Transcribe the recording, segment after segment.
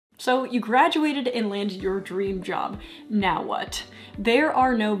So you graduated and landed your dream job. Now what? There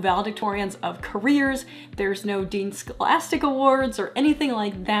are no valedictorians of careers, there's no Dean Scholastic Awards or anything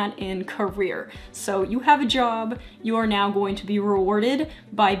like that in career. So you have a job, you are now going to be rewarded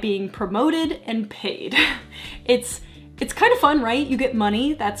by being promoted and paid. It's kind of fun, right? You get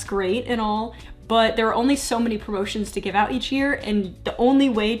money, that's great and all, but there are only so many promotions to give out each year, and the only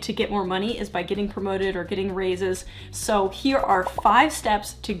way to get more money is by getting promoted or getting raises. So here are 5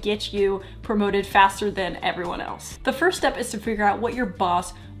 steps to get you promoted faster than everyone else. The first step is to figure out what your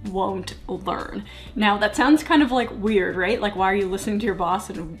boss won't learn. Now that sounds kind of like weird, right? Like, why are you listening to your boss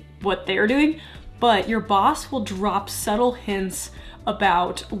and what they're doing? But your boss will drop subtle hints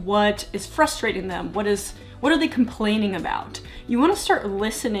about what is frustrating them, what are they complaining about? You want to start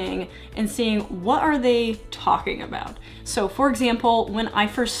listening and seeing what are they talking about. So for example, when I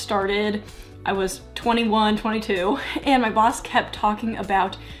first started, I was 21, 22, and my boss kept talking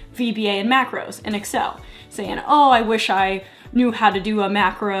about VBA and macros in Excel, saying, oh, I wish I knew how to do a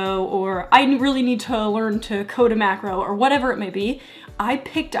macro, or I really need to learn to code a macro, or whatever it may be. I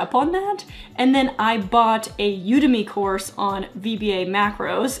picked up on that, and then I bought a Udemy course on VBA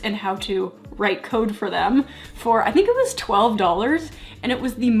macros and how to write code for them for, I think it was $12, and it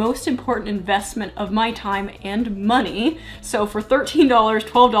was the most important investment of my time and money. So for $13,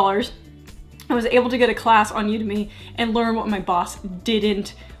 $12, I was able to get a class on Udemy and learn what my boss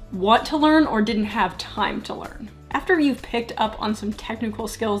didn't want to learn or didn't have time to learn. After you've picked up on some technical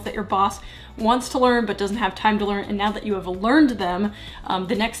skills that your boss wants to learn but doesn't have time to learn, and now that you have learned them,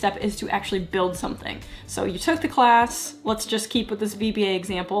 the next step is to actually build something. So you took the class, let's just keep with this VBA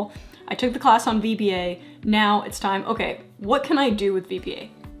example. I took the class on VBA, now it's time, okay, what can I do with VBA?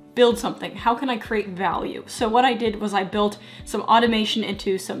 Build something. How can I create value? So what I did was I built some automation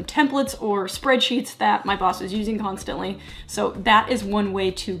into some templates or spreadsheets that my boss is using constantly. So that is one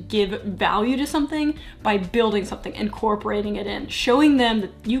way to give value to something, by building something, incorporating it in, showing them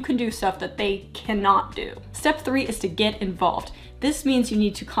that you can do stuff that they cannot do. Step 3 is to get involved. This means you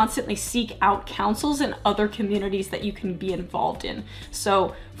need to constantly seek out councils and other communities that you can be involved in.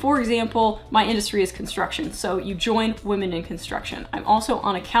 So for example, my industry is construction, so you join Women in Construction. I'm also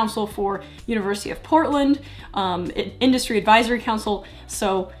on a council for University of Portland, Industry Advisory Council,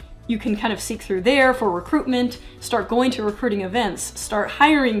 so you can kind of seek through there for recruitment, start going to recruiting events, start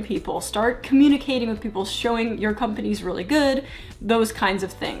hiring people, start communicating with people, showing your company's really good, those kinds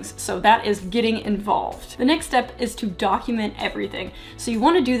of things. So that is getting involved. The next step is to document everything. So you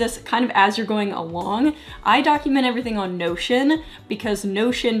want to do this kind of as you're going along. I document everything on Notion because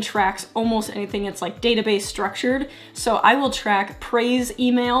Notion tracks almost anything. It's like database structured. So I will track praise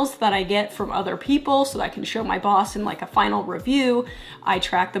emails that I get from other people so that I can show my boss in like a final review. I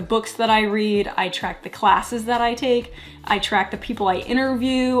track the books that I read. I track the classes that I take. I track the people I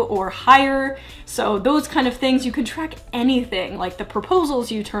interview or hire. So those kind of things, you can track anything, like the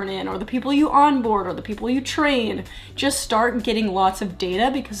proposals you turn in or the people you onboard or the people you train. Just start getting lots of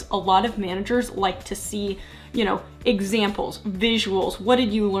data because a lot of managers like to see, you know, examples, visuals, what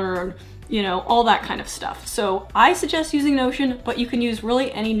did you learn, you know, all that kind of stuff. So I suggest using Notion, but you can use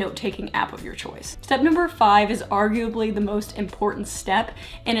really any note-taking app of your choice. Step number 5 is arguably the most important step,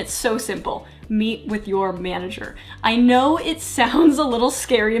 and it's so simple. Meet with your manager. I know it sounds a little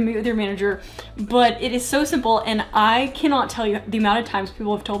scary to meet with your manager, but it is so simple, and I cannot tell you the amount of times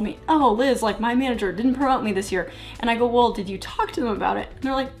people have told me, oh, Liz, like my manager didn't promote me this year. And I go, well, did you talk to them about it? And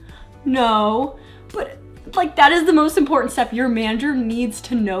they're like, no, but like that is the most important step. Your manager needs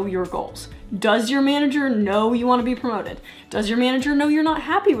to know your goals. Does your manager know you want to be promoted? Does your manager know you're not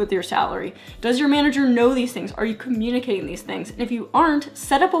happy with your salary? Does your manager know these things? Are you communicating these things? And if you aren't,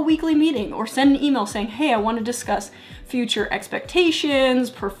 set up a weekly meeting or send an email saying, hey, I want to discuss future expectations,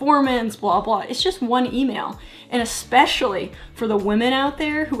 performance, blah, blah. It's just one email. And especially for the women out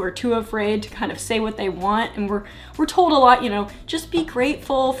there who are too afraid to kind of say what they want. And we're told a lot, you know, just be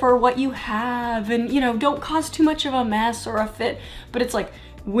grateful for what you have and, you know, don't cause too much of a mess or a fit. But it's like,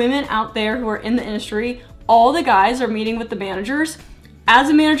 women out there who are in the industry, all the guys are meeting with the managers. As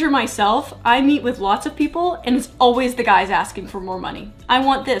a manager myself, I meet with lots of people and it's always the guys asking for more money. I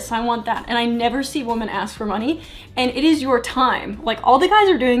want this, I want that. And I never see women ask for money. And it is your time. Like all the guys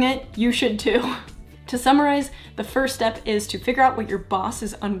are doing it, you should too. To summarize, the first step is to figure out what your boss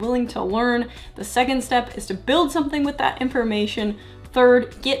is unwilling to learn. The second step is to build something with that information.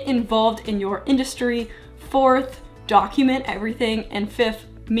 Third, get involved in your industry. Fourth, document everything. And fifth,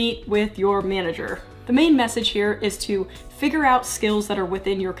 meet with your manager. The main message here is to figure out skills that are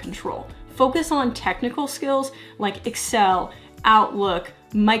within your control. Focus on technical skills like Excel, Outlook,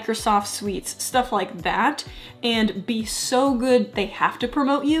 Microsoft suites, stuff like that, and be so good they have to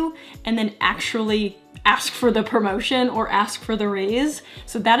promote you, and then actually ask for the promotion or ask for the raise.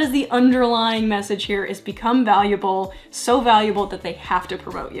 So that is the underlying message here, is become valuable, so valuable that they have to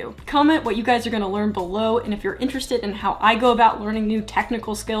promote you. Comment what you guys are gonna learn below, and if you're interested in how I go about learning new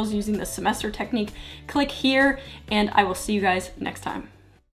technical skills using the semester technique, click here, and I will see you guys next time.